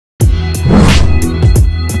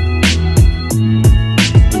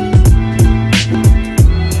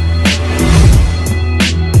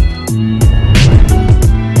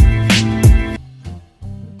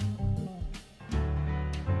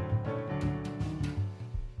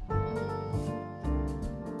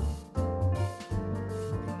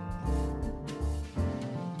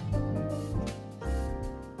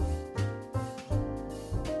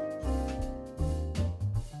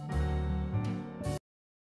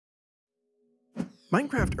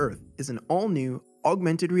Minecraft Earth is an all-new,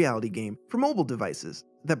 augmented reality game for mobile devices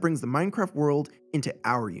that brings the Minecraft world into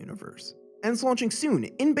our universe, and it's launching soon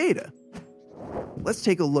in beta. Let's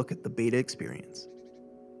take a look at the beta experience.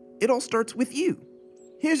 It all starts with you.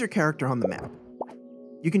 Here's your character on the map.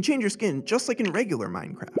 You can change your skin just like in regular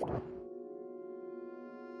Minecraft.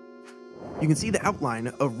 You can see the outline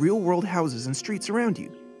of real-world houses and streets around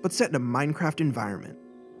you, but set in a Minecraft environment.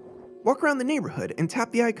 Walk around the neighborhood and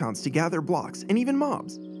tap the icons to gather blocks and even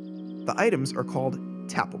mobs. The items are called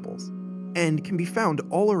tappables, and can be found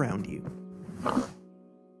all around you.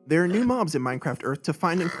 There are new mobs in Minecraft Earth to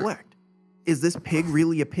find and collect. Is this pig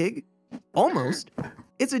really a pig? Almost.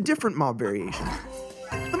 It's a different mob variation.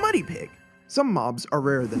 The muddy pig. Some mobs are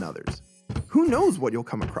rarer than others. Who knows what you'll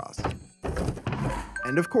come across?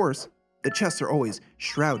 And of course, the chests are always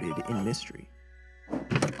shrouded in mystery.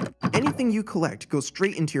 Anything you collect goes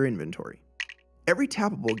straight into your inventory. Every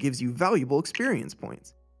tappable gives you valuable experience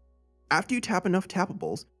points. After you tap enough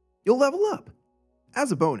tappables, you'll level up.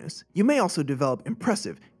 As a bonus, you may also develop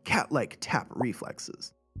impressive cat-like tap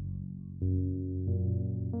reflexes.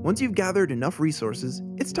 Once you've gathered enough resources,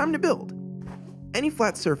 it's time to build. Any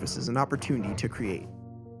flat surface is an opportunity to create.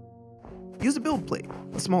 Use a build plate,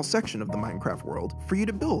 a small section of the Minecraft world, for you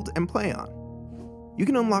to build and play on. You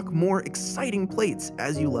can unlock more exciting plates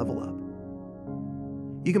as you level up.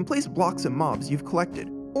 You can place blocks and mobs you've collected,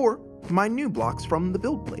 or mine new blocks from the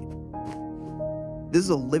build plate. This is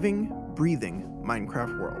a living, breathing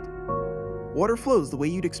Minecraft world. Water flows the way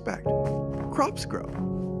you'd expect. Crops grow.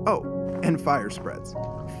 Oh, and fire spreads.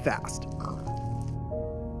 Fast.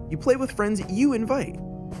 You play with friends you invite.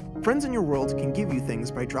 Friends in your world can give you things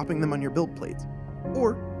by dropping them on your build plates,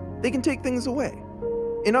 or they can take things away.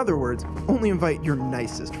 In other words, only invite your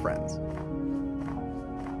nicest friends.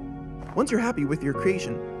 Once you're happy with your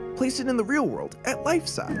creation, place it in the real world at life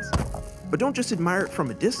size. But don't just admire it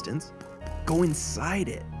from a distance, go inside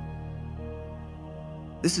it.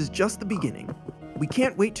 This is just the beginning. We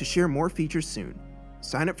can't wait to share more features soon.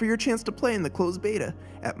 Sign up for your chance to play in the closed beta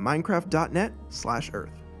at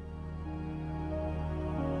minecraft.net/earth.